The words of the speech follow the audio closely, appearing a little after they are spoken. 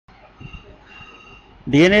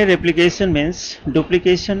DNA replication means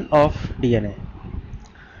duplication of DNA.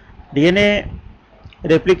 DNA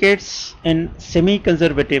replicates in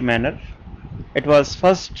semi-conservative manner. It was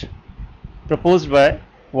first proposed by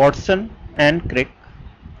Watson and Crick,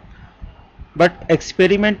 but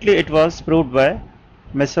experimentally it was proved by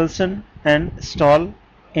Michelson and Stahl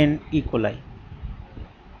in E. coli.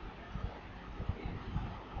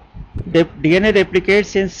 DNA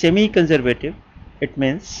replicates in semi-conservative. It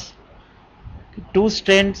means two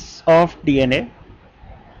strands of DNA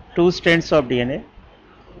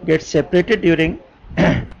get separated during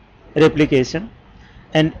replication,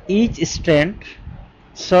 and each strand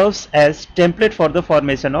serves as template for the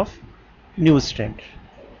formation of new strand.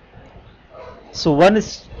 So one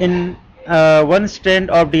strand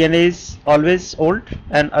of DNA is always old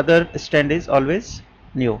and other strand is always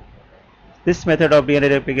new. This method of DNA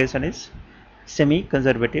replication is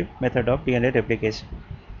semi-conservative method of DNA replication.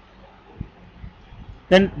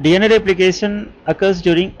 Then DNA replication occurs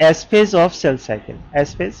during S phase of cell cycle.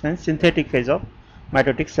 S phase means synthetic phase of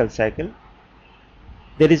mitotic cell cycle.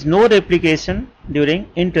 There is no replication during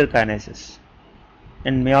interkinesis.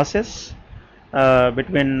 In meiosis,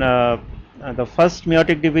 between the first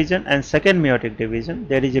meiotic division and second meiotic division,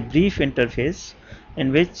 there is a brief interphase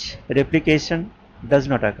in which replication does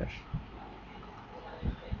not occur.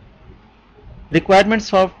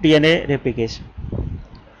 Requirements of DNA replication.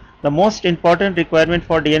 The most important requirement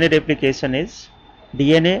for DNA replication is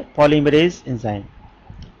DNA polymerase enzyme.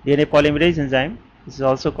 DNA polymerase enzyme is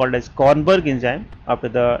also called as Kornberg enzyme after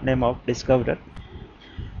the name of discoverer.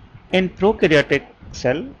 In prokaryotic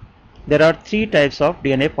cell, there are three types of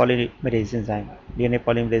DNA polymerase enzyme: DNA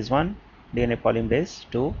polymerase 1, DNA polymerase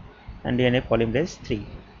 2, and DNA polymerase 3.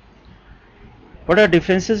 What are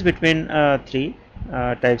differences between three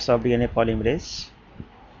types of DNA polymerase?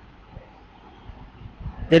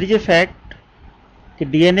 There is a fact that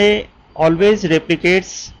DNA always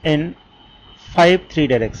replicates in 5-3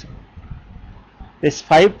 direction. This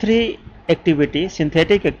 5-3 activity,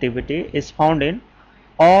 synthetic activity, is found in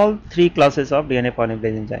all three classes of DNA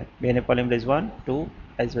polymerase enzyme. DNA polymerase 1, 2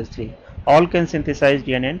 as well as 3. All can synthesize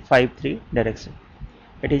DNA in 5-3 direction.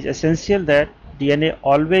 It is essential that DNA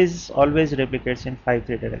always replicates in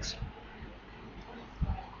 5-3 direction.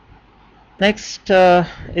 Next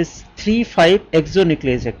is 3-5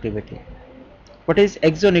 exonuclease activity. What is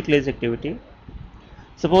exonuclease activity?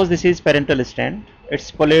 Suppose this is parental strand, its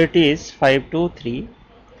polarity is 5-3.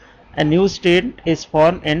 A new strand is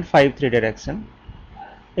formed in 5-3 direction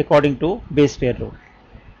according to base pair rule.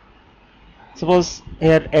 Suppose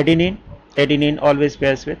here adenine always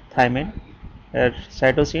pairs with thymine. Here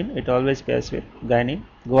cytosine, it always pairs with guanine.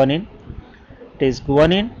 It is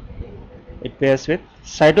guanine, it pairs with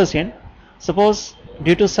cytosine. Suppose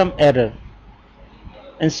due to some error,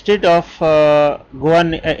 instead of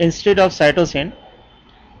cytosine,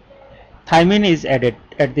 thymine is added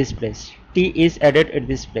at this place. T is added at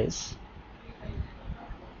this place.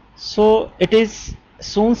 So it is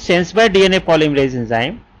soon sensed by DNA polymerase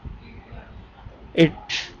enzyme. It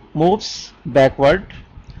moves backward,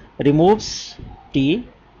 removes T,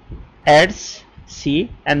 adds C,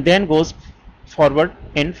 and then goes forward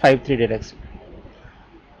in 5-3 direction.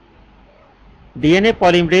 DNA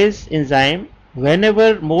polymerase enzyme,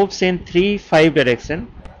 whenever moves in 3-5 direction,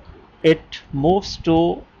 it moves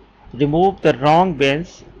to remove the wrong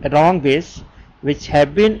base which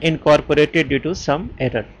have been incorporated due to some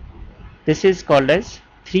error. This is called as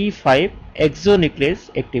 3-5 exonuclease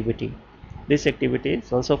activity. This activity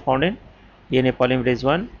is also found in DNA polymerase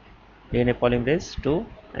 1, DNA polymerase 2,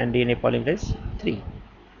 and DNA polymerase 3.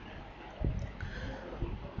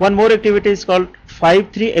 One more activity is called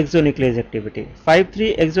 5-3 exonuclease activity.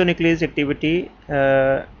 5-3 exonuclease activity,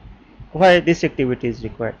 why this activity is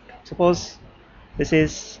required? Suppose this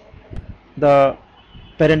is the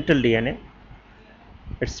parental DNA,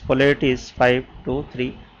 its polarity is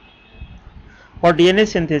 5-3. For DNA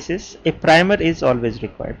synthesis, a primer is always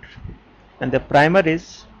required, and the primer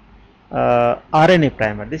is RNA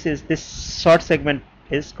primer. This short segment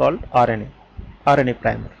is called RNA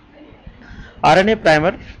primer. RNA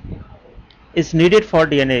primer is needed for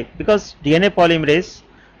DNA because DNA polymerase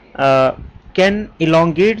can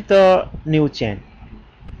elongate the new chain.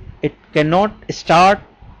 It cannot start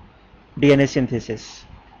DNA synthesis.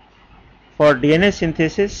 For DNA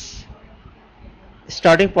synthesis,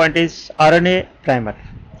 starting point is RNA primer.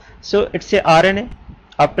 So it's a RNA.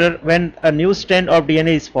 After when a new strand of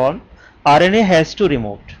DNA is formed, RNA has to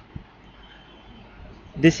removed.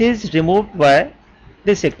 This is removed by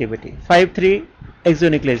this activity, 5-3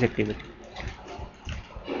 exonuclease activity.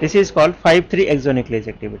 This is called 5-3 exonuclease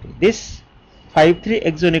activity. This 5-3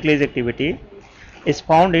 exonuclease activity is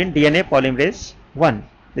found in DNA polymerase 1.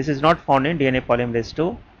 This is not found in DNA polymerase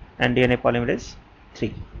 2 and DNA polymerase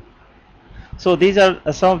 3. So these are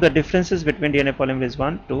some of the differences between DNA polymerase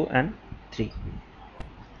 1, 2 and 3.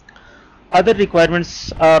 Other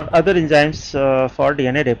requirements are other enzymes for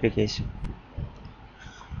DNA replication.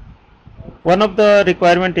 One of the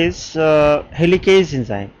requirement is helicase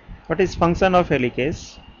enzyme. What is function of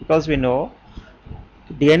helicase? Because we know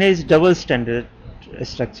DNA is double stranded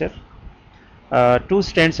structure. Two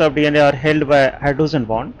strands of DNA are held by hydrogen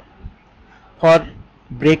bond. For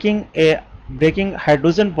breaking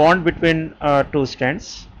hydrogen bond between two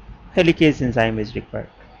strands, helicase enzyme is required,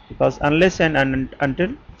 because unless and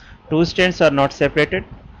until two strands are not separated,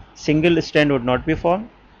 single strand would not be formed,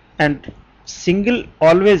 and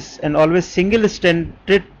always single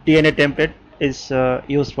stranded DNA template is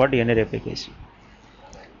used for DNA replication.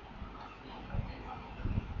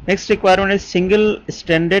 Next requirement is single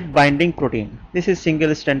stranded binding protein. This is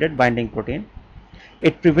single stranded binding protein.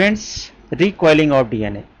 It prevents recoiling of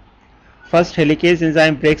DNA. First, helicase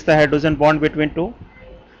enzyme breaks the hydrogen bond between two.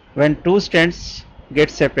 When two strands get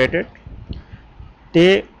separated,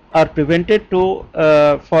 they are prevented to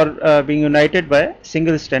being united by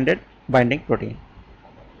single stranded binding protein.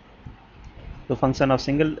 The function of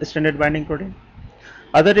single stranded binding protein.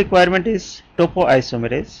 Other requirement is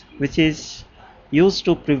topoisomerase, which is used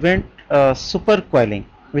to prevent supercoiling,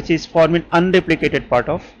 which is forming unreplicated part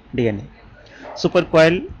of DNA.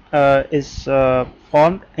 Supercoil is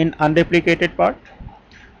formed in unreplicated part.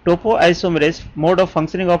 Topoisomerase, mode of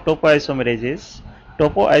functioning of topoisomerase is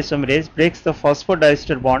topoisomerase breaks the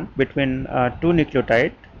phosphodiester bond between two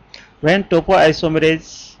nucleotides. When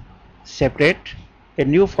topoisomerase separate, a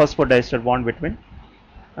new phosphodiester bond between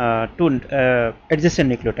two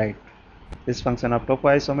adjacent nucleotides. This function of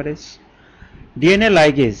topoisomerase. DNA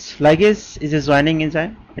ligase. Ligase is a joining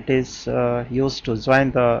enzyme. It is used to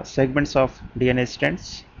join the segments of DNA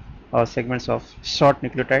strands or segments of short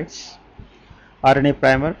nucleotides. RNA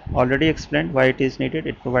primer, already explained why it is needed.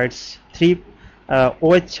 It provides 3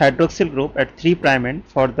 OH hydroxyl group at 3' end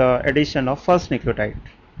for the addition of first nucleotide.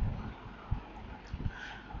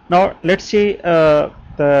 Now let's see the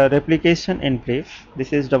replication in brief.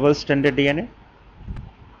 This is double stranded DNA.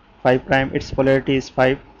 5', its polarity is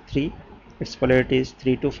 5, 3. Its polarity is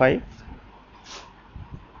 3 to 5.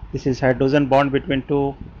 This is hydrogen bond between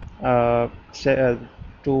two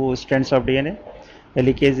strands of DNA.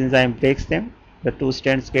 Helicase enzyme breaks them. The two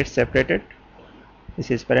strands get separated. This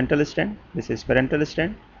is parental strand. This is parental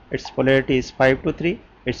strand. Its polarity is 5 to 3.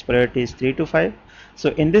 Its polarity is 3 to 5. So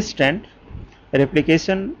in this strand,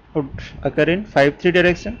 replication would occur in 5'3"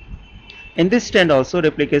 direction. In this strand also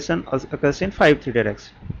replication occurs in 5'3"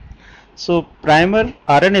 direction. So primer,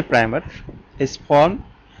 RNA primer is formed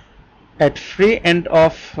at free end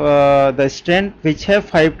of the strand which have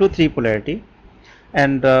 5 to 3 polarity,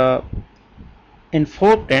 and in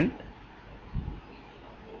fourth end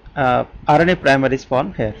RNA primer is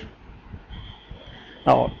formed here.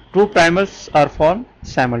 Now two primers are formed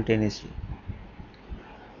simultaneously.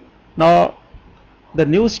 Now the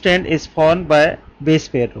new strand is formed by base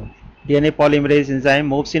pair rule. DNA polymerase enzyme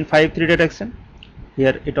moves in 5'3" direction.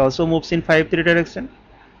 Here it also moves in 5'3" direction,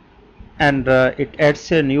 and it adds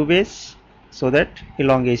a new base so that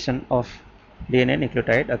elongation of DNA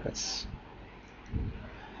nucleotide occurs.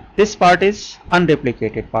 This part is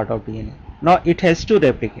unreplicated part of DNA. Now it has to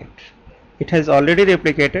replicate. It has already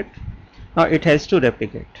replicated. Now it has to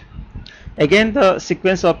replicate. Again the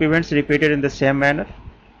sequence of events repeated in the same manner.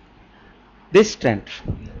 This strand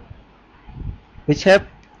which have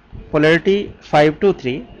polarity 5 to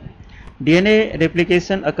 3, DNA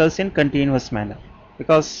replication occurs in continuous manner,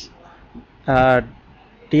 because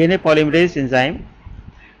DNA polymerase enzyme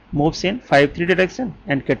moves in 5'3" direction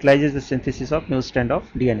and catalyzes the synthesis of new strand of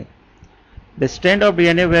DNA. The strand of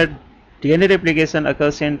DNA where DNA replication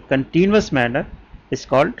occurs in continuous manner is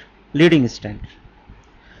called leading strand.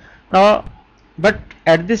 Now, but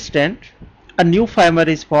at this strand, a new primer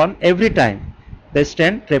is formed every time the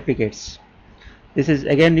strand replicates. This is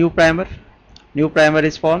again new primer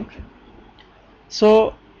is formed.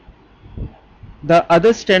 So the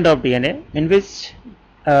other strand of DNA in which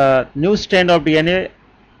new strand of DNA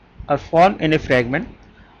are formed in a fragment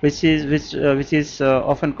which is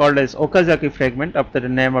often called as Okazaki fragment after the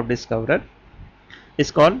name of discoverer,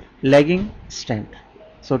 is called lagging strand.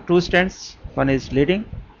 So two strands, one is leading.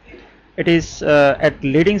 It is at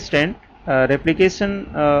leading strand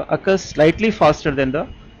replication occurs slightly faster than the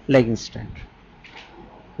lagging strand.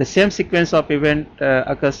 The same sequence of event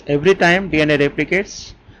occurs every time DNA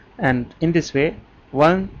replicates, and in this way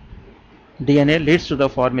one DNA leads to the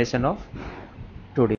formation of